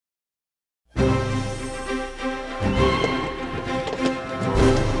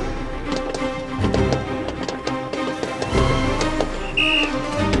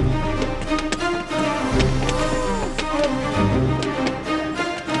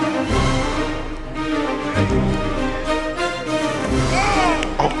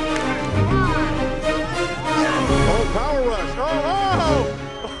Oh, power rush.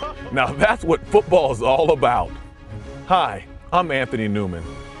 Oh! Now that's what football is all about. Hi, I'm Anthony Newman,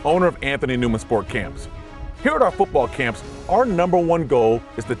 owner of Anthony Newman Sport Camps. Here at our football camps, our #1 goal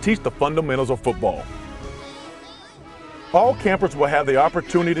is to teach the fundamentals of football. All campers will have the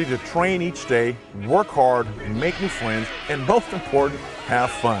opportunity to train each day, work hard, make new friends, and most important, have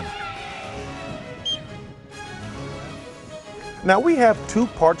fun. Now we have 2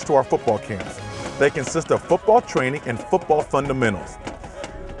 parts to our football camps. They consist of football training and football fundamentals.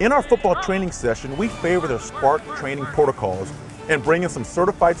 In our football training session, we favor the SPARK training protocols and bring in some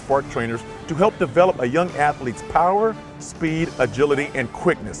certified SPARK trainers to help develop a young athlete's power, speed, agility, and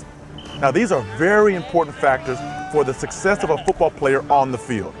quickness. Now these are very important factors for the success of a football player on the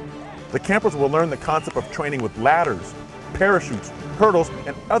field. The campers will learn the concept of training with ladders, parachutes, hurdles,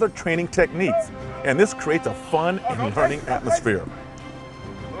 and other training techniques. And this creates a fun and learning atmosphere.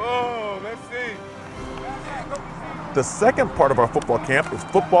 Oh, let's see. The second part of our football camp is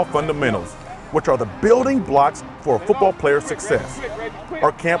football fundamentals, which are the building blocks for a football player's success.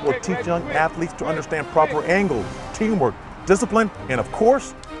 Our camp will teach young athletes to understand proper angles, teamwork, discipline, and of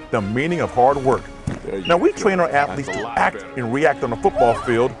course, the meaning of hard work. Now we train our athletes to act and react on the football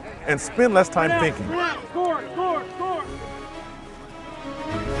field and spend less time thinking. Score!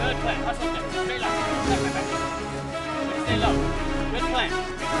 Good plan. Hustle there. Straight line. Back. Stay low. Good plan.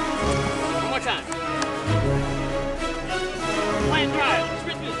 One more time. Plan drive.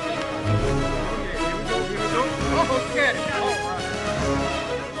 Switch this. Okay.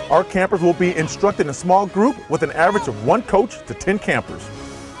 Our campers will be instructed in a small group with an average of 1 coach to 10 campers.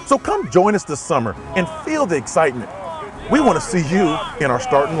 So come join us this summer and feel the excitement. We want to see you in our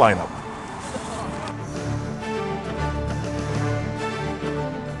starting lineup.